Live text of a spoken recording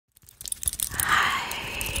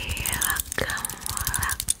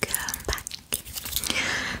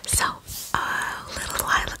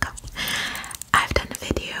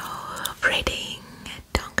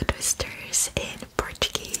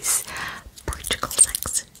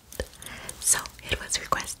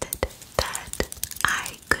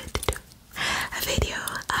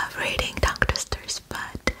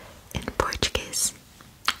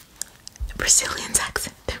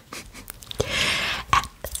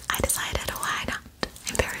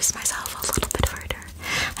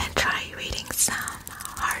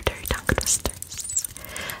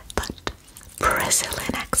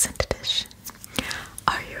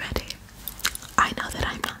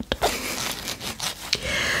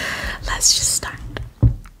let's just start.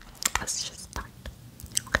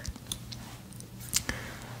 Okay.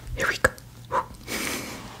 Here we go.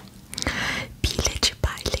 Pilha de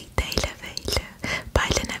palha e telha velha,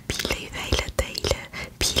 palha na pilha e velha telha,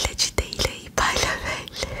 pilha de telha e palha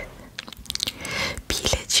velha.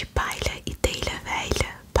 Pilha de palha e telha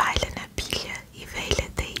velha, palha na pilha e velha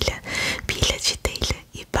telha, pilha de telha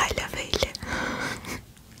e palha velha.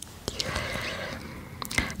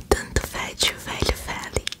 Tanto fede o velho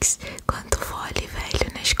Félix, quanto fole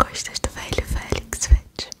velho nas costas do velho Félix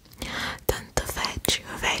fede. Tanto fede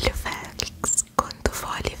o velho Félix, quanto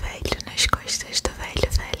fole velho nas costas do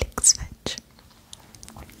velho Félix fede.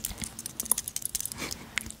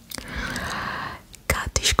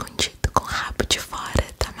 Gato escondido com rabo de fora,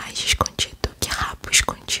 tá mais escondido que rabo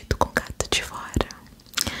escondido com gato de fora.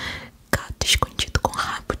 Gato escondido com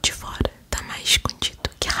rabo de fora, tá mais escondido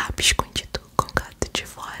que rabo escondido com gato de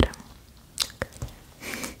fora.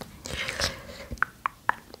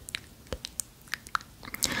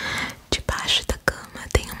 Debaixo da cama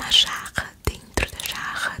tem uma jarra, dentro da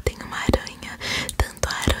jarra tem uma aranha. Tanto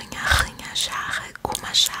a aranha arranha a jarra, como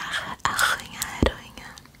a jarra arranha a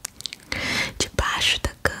aranha. Debaixo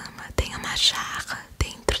da cama tem uma jarra,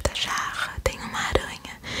 dentro da jarra tem uma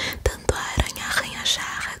aranha. Tanto a aranha arranha a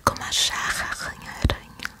jarra, como a jarra arranha a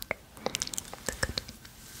aranha.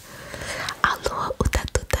 Alô, o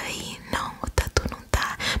tatu tá aí? Não, o tatu não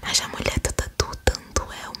tá. Mas a mulher do tatu tanto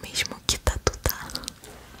é o mesmo que tatu tá.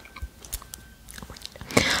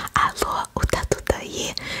 Alô, o tatu tá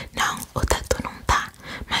aí? Não, o tatu não tá.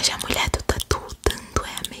 Mas a mulher do tatu tanto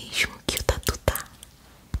é a mesmo que o tatu tá.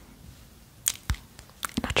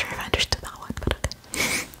 Not sure if I understood that one, but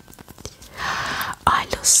okay.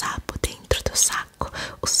 Olha o sapo dentro do saco,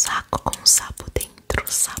 o saco com o sapo dentro,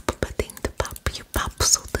 o sapo batendo papo e o papo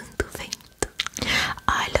soltando vento.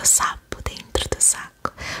 Olha o sapo dentro do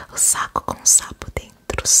saco, o saco com o sapo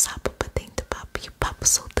dentro, o sapo batendo papo e o papo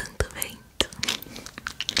soltando vento.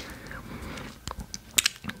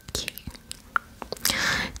 Okay.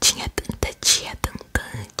 Tinha tanta tia tanta,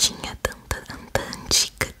 tinha tanta anta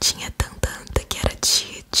antiga, tinha tanta anta que era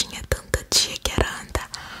tia, tinha tanta tia que era anta.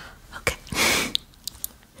 Ok.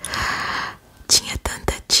 Tinha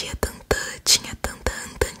tanta tia tanta, tinha tanta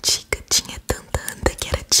anta antiga, tinha tanta anta que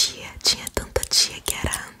era tia, tinha tanta tia que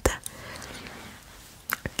era anta.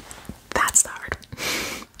 That's the hard one.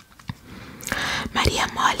 Maria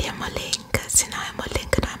mole é molenga, se não é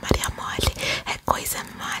molenga não é Maria mole, é coisa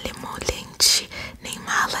mole, molente, nem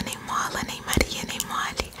mala, nem mola, nem Maria, nem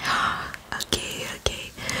mole.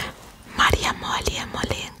 Ok. Maria mole é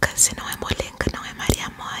molenga, se não é molenga não é Maria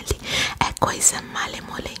mole, é coisa mole,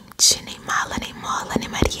 molente, nem mala, nem mola, nem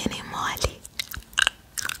Maria, nem mole.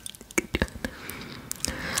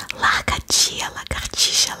 Larga tia,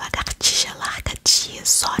 lagartixa, lagartixa, larga tia,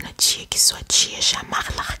 só no dia que sua tia chamar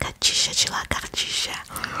lagartixa de lagartixa.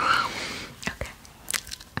 Ok,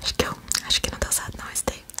 acho que não deu certo não esse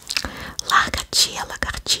daí. Larga tia,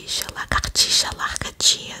 lagartixa, lagartixa, larga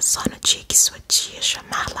tia, só no dia que sua tia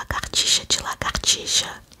chamar lagartixa de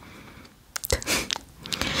lagartixa.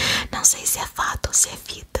 Não sei se é fato ou se é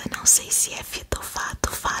fita, não sei se é fita ou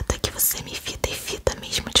fato. Fato é que você me fita e fita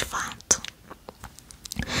mesmo de fato.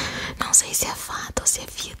 Não sei se é fato ou se é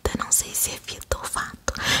fita, não sei se é fita ou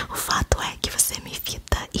fato. O fato é que você me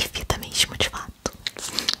fita e fita mesmo de fato.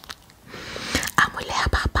 A mulher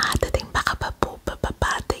barbada tem barba boba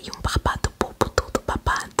babada e um barbado bobo todo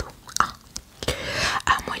babado.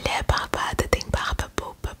 A mulher barbada tem barba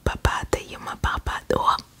boba babada e uma barbada.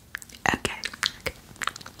 Ok.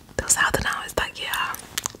 Deu certo não, está aqui,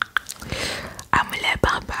 A mulher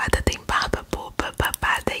barbada tem barba boba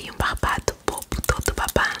babada e um barbado bobo todo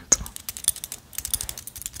babado.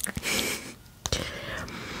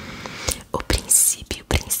 O princípio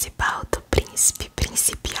principal do príncipe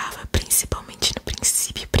principiava principalmente no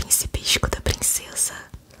princípio principesco da princesa.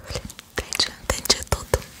 Entende?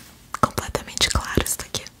 Tudo completamente claro isso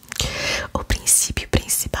daqui. O princípio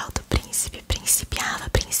principal do príncipe principiava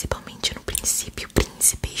principalmente no princípio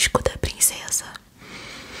principesco da princesa.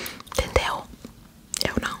 Entendeu?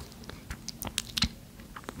 Eu não.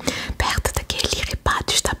 Perto daquele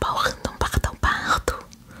ripado está balrando um pardal pardo.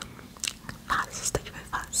 Fácil, isso daqui vai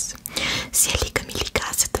fácil. Se a liga me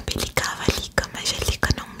ligasse, eu também ligava a liga, mas a liga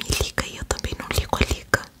não me liga e eu também não ligo a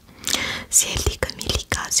liga. Se a liga me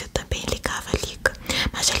ligasse, eu também ligava a liga,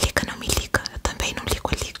 mas a liga não me liga, eu também não ligo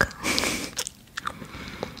a liga.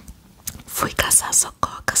 Fui caçar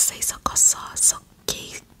socó, cacei socó só,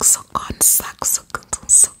 soquei socó no saco, socando um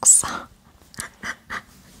soco só. Tá.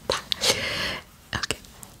 Ok,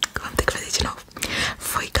 vamos ter que fazer de novo.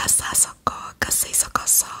 Fui caçar socó, cacei socó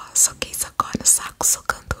só, soquei socó no saco,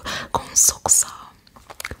 socando com um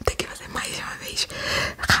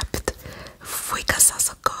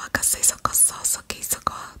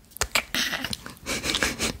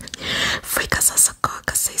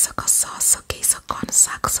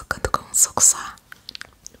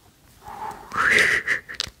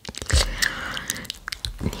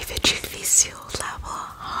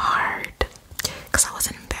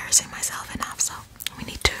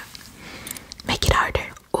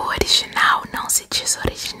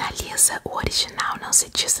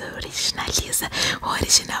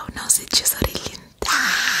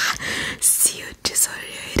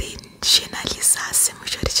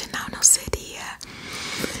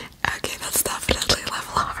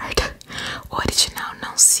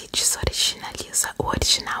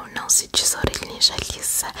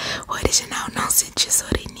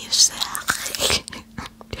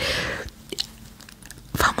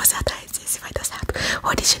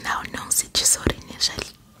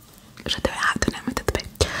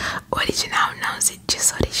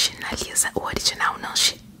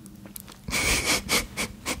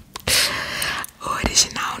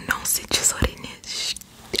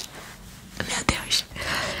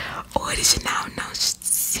original não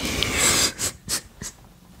se...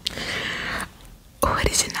 O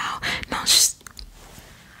original não se...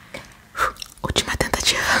 Última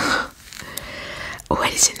tentativa. O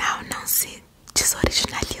original não se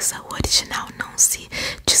desoriginaliza. O original não se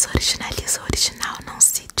desoriginaliza. O original não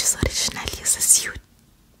se desoriginaliza. Se o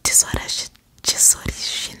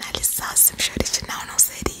desoriginalizássemos, o original não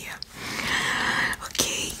seria.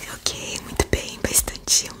 Ok, ok, muito bem.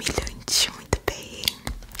 Bastante humilhante, muito bem.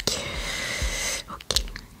 Ok. Ok.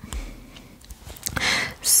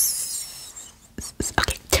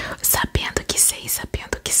 Sabendo que sei,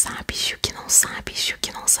 sabendo que sabes, e o que não sabes, e o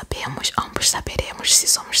que não sabemos, ambos saberemos se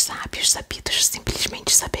somos sábios, sabidos,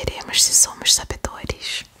 simplesmente saberemos se somos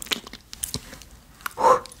sabedores.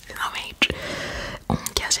 Finalmente, um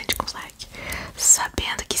que a gente consegue.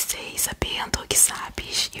 Sabendo que sei, sabendo o que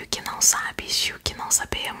sabes, e o que não sabes, e o que não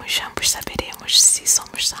sabemos, ambos saberemos se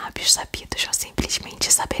somos sábios, sabidos, ou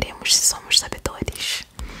simplesmente saberemos se somos sabedores.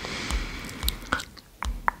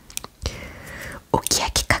 O que é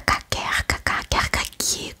que Cacá quer? Cacá quer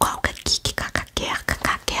caqui. Qual caqui que Cacá quer?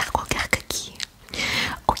 Cacá quer qualquer caqui.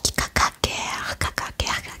 O que Cacá quer? Cacá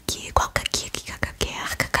quer caqui. Qual caqui que Cacá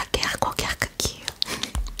quer? Cacá quer qualquer caqui.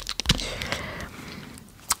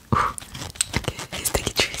 Esse daqui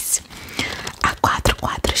é difícil. Há 4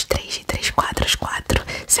 quadros, 3 e 3 quadros, 4.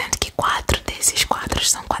 Sendo que 4 desses quadros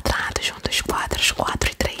são quadrados. Um dos quadros,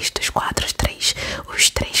 4 e 3 dos quadros, 3. Os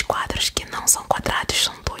 3 quadros que não são quadrados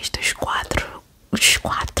são 2 dos 4. Os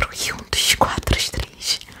 4 e um dos quadros,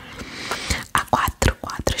 3. Há 4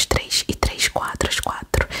 quadros, 3 e 3 quadros,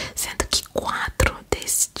 4. Sendo que 4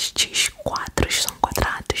 destes quadros são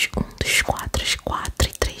quadrados. Um dos quadros, 4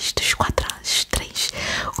 e 3 dos quadrados, 3.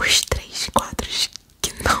 Os 3 quadros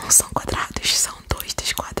que não são quadrados são 2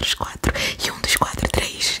 dos quadros, 4. E um dos quadros,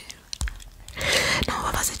 3. Não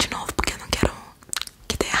vou fazer de novo porque eu não quero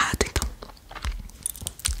que dê errado, então.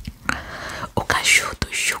 O caju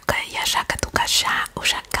do Juca e a jaca do cajá. O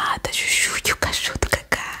jacá da Juju e o caju do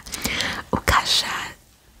cacá. O cajá...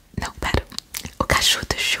 Não, pera. O caju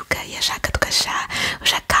do Juca e a jaca do cajá. O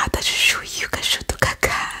jacá da Juju e o caju do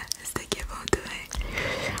cacá. Esse daqui é bom também.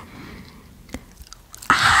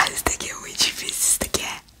 Ah, esse daqui é muito difícil. Esse daqui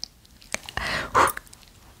é...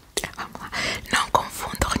 Vamos lá. Não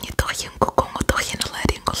confunda ornitorrinco com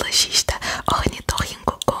otorrinolaringologista.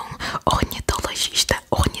 Ornitorrinco com ornitologista.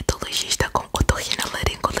 Ornitologista com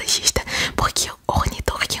otorrinolaringologista. Porque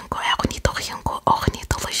ornitorrinco é ornitorrinco,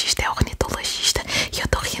 ornitologista é ornitologista e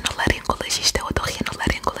otorrinolaringologista é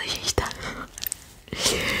otorrinolaringologista.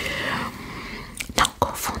 Não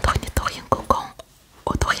confunda ornitorrinco com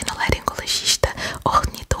otorrinolaringologista.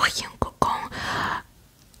 Ornitorrinco com...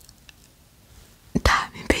 Tá,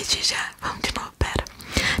 me perdi já. Vamos de novo, pera.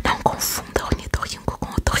 Não confunda ornitorrinco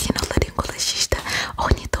com otorrinolaringologista.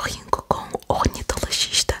 Ornitorrinco com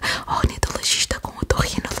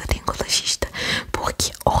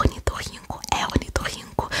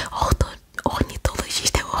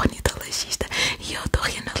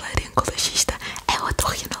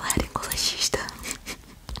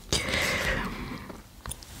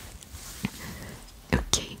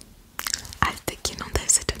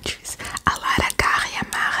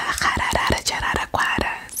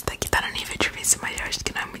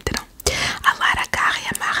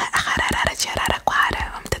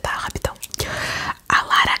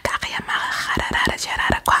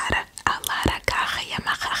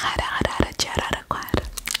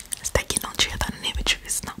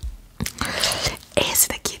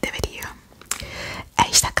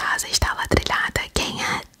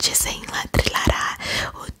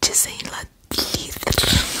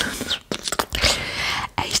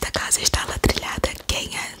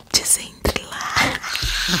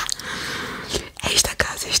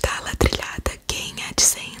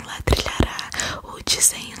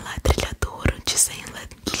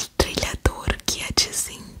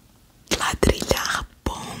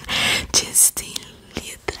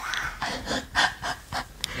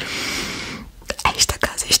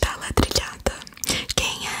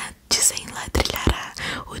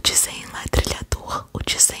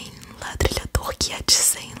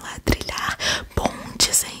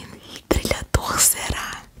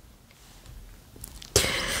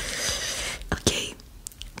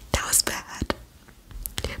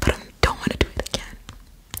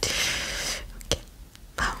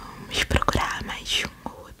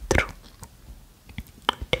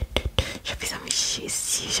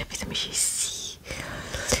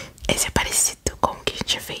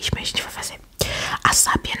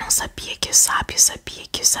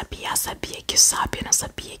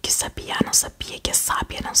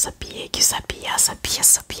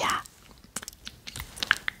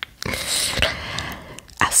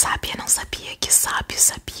sabia que sábio,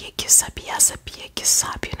 sabia que sabia, sabia que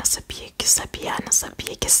sábio, não sabia que sabia, não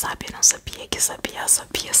sabia que sábio, não sabia que sabia,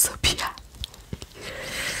 sabia, sabia.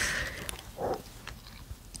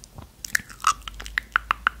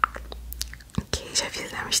 Ok, já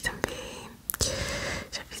fizemos também.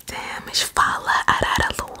 Já fizemos. Fala, arara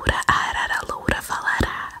loura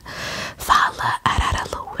falará. Fala, arara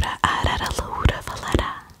loura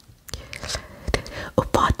falará. O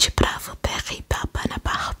bote bravo, berra e baba na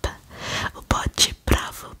barba. O bote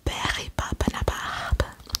bravo, berra e baba na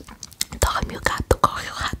barba. Dorme o gato, corre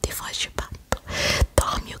o rato e foge o pato.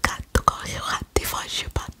 Dorme o gato, corre o rato e foge o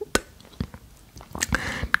pato.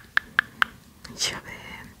 Deixa eu ver.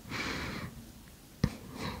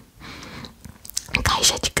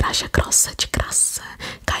 Caixa de graxa grossa de graça.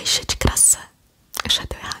 Caixa de graça. Já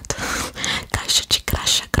deu errado. Caixa de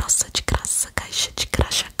graxa grossa de graça. Caixa de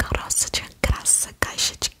graxa grossa de graça.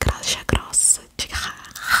 Caixa de graxa grossa de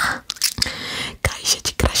graça. Caixa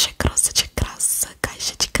de graxa grossa de graça.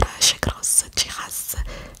 Caixa de graxa grossa de raça.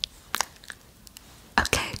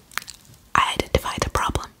 Okay, I identified the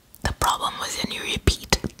problem. The problem was when you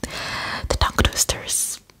repeat the tongue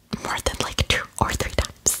twisters more than like 2 or 3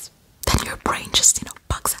 times. Then your brain just,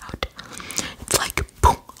 bugs out. It's like,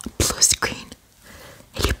 boom, blue screen.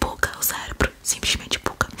 Ele buga o cérebro, simplesmente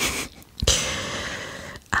buga.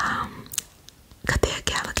 Cadê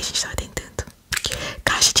aquela que a gente tava tentando?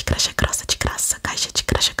 Caixa de graxa grossa de graça. Caixa de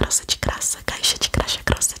graxa grossa de graça. Caixa de graxa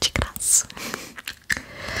grossa de graça.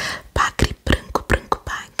 Bagre branco, branco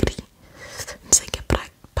bagre. Não sei o que é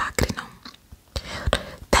bagre, não.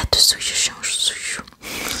 Teto sujo, chão sujo.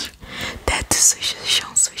 Teto sujo,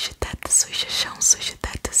 chão sujo. Teto sujo, chão sujo.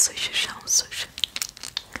 Teto sujo, chão sujo.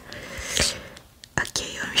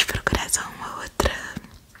 Ok, vamos procurar só uma outra.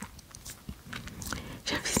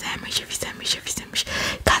 Já fizemos.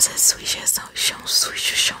 Casa suja, chão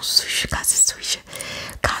sujo, chão sujo. Casa suja.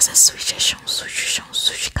 Casa suja, chão sujo, chão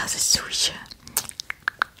sujo. Casa suja.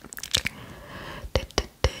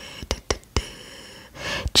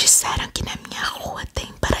 Disseram que na minha rua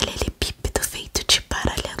tem paralelepípedo feito de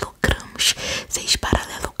paralelogramos. 6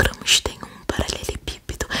 paralelogramos tem um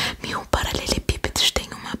paralelepípedo. 1000 paralelepípedos tem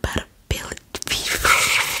uma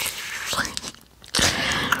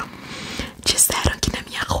Disseram que na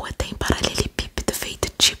minha rua tem paralelepípedo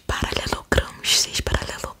feito de paralelogramos. 6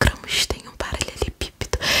 paralelogramos tem um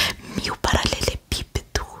paralelepípedo. 1000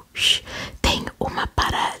 paralelepípedos tem uma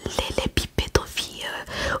paralelepipedovia.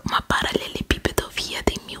 Uma paralelepipedovia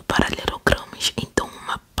tem 1000 paralelogramas. Então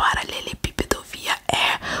uma paralelepipedovia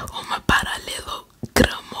é uma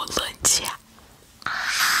paralelogramolândia.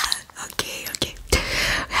 Ok.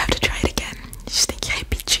 We have to try it again. A gente tem que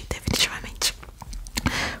repetir definitivamente.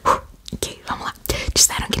 Ok, vamos lá.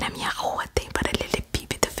 Disseram que na minha rua tem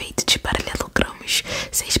paralelepípedo feito de paralelogramos.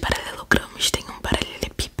 6 paralelogramos tem um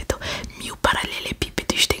paralelepípedo. 1000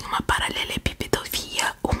 paralelepípedos tem uma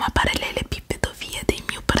paralelepipedovia. Uma paralelepipedovia tem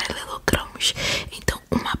 1000 paralelogramos. Então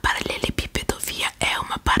uma paralelepipedovia é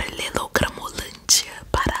uma paralelogramolândia.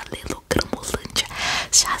 Paralelogramolândia.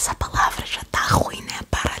 Já essa palavra já tá ruim, né?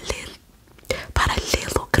 Paralelogramolândia.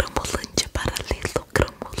 Paralelogramolândia.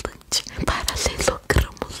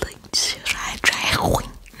 Já é ruim,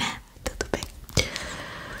 né? Tudo bem.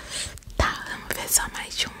 Tá, vamos ver só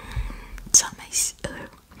mais um.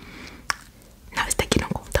 Não, esse daqui não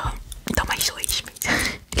conta. Então mais 2.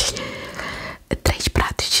 3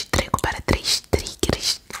 pratos de trigo para 3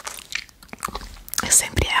 triggers. Eu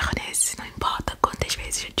sempre erro nesse. Não importa quantas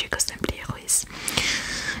vezes eu digo, eu sempre erro esse.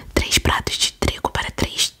 3 pratos de trigo para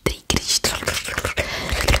 3 triggers.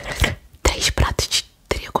 3 pratos de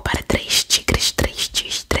trigo para 3 tigres.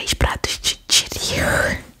 3 pratos de trigo.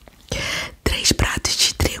 3 pratos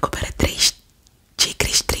de trigo para 3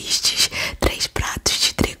 tigres tristes. 3 pratos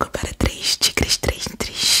de trigo para 3 tigres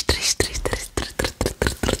tristes.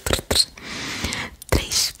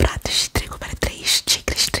 3 pratos de trigo para 3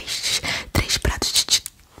 tigres tristes. 3 pratos de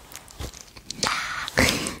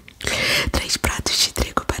 3 pratos de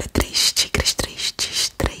trigo para 3 tigres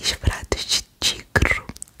tristes. 3 pratos de trigo.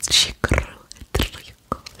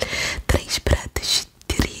 3 pratos de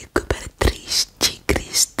trigo para 3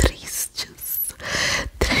 tigres tristes.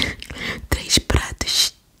 3 pratos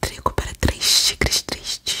de trigo para 3 tigres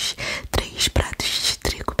tristes. 3 pratos de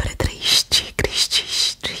trigo para 3 tigres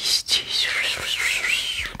tristes.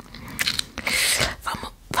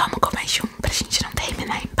 Vamos com mais um pra gente não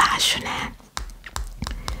terminar embaixo, né?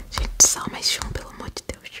 Gente, só mais um, pelo amor de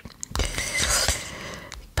Deus.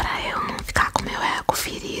 Pra eu não ficar com meu ego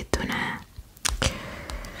ferido, né?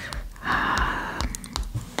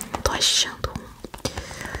 Não tô achando um.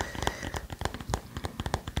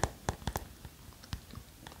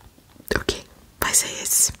 Ok. Mas é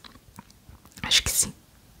esse. Acho que sim.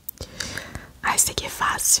 Ah, esse aqui é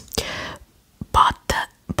fácil.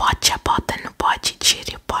 Bote a bota no pote,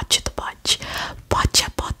 tire o pote do pote. Bote a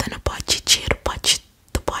bota no pote, tire o pote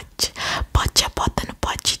do pote. Bote a bota no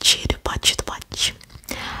pote, tire o pote do pote.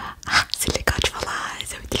 Ah, isso é legal de falar,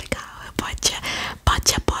 isso é muito legal.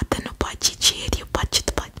 Bote a bota no pote, tire o pote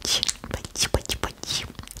do pote. Pote.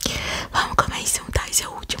 Vamos com mais um, tá? Esse é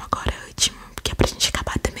o último agora, é o último. Porque é pra gente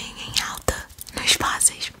acabar também em alta, nos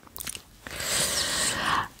fáceis.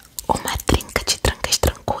 Uma trinca de trancas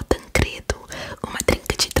trancou Tancredo. Uma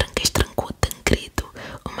trinca de trancas trancou Tancredo.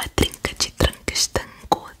 Uma trinca de trancas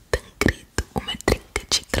trancou Tancredo. Uma trinca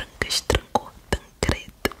de trancas trancou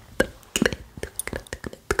Tancredo.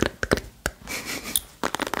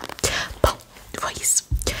 Bom, foi isso.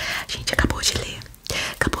 A gente acabou de ler.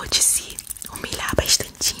 Acabou de se humilhar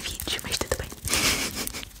bastante em vídeo, mas tudo bem.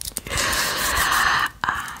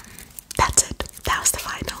 That's it. That was the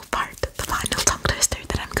final part, the final tongue twister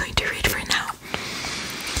that I'm going to read for now.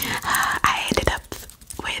 I ended up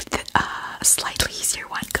with a slightly easier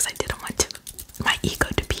one because I didn't want my ego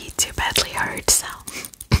to be too badly hurt, so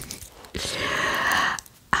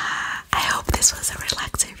I hope this was a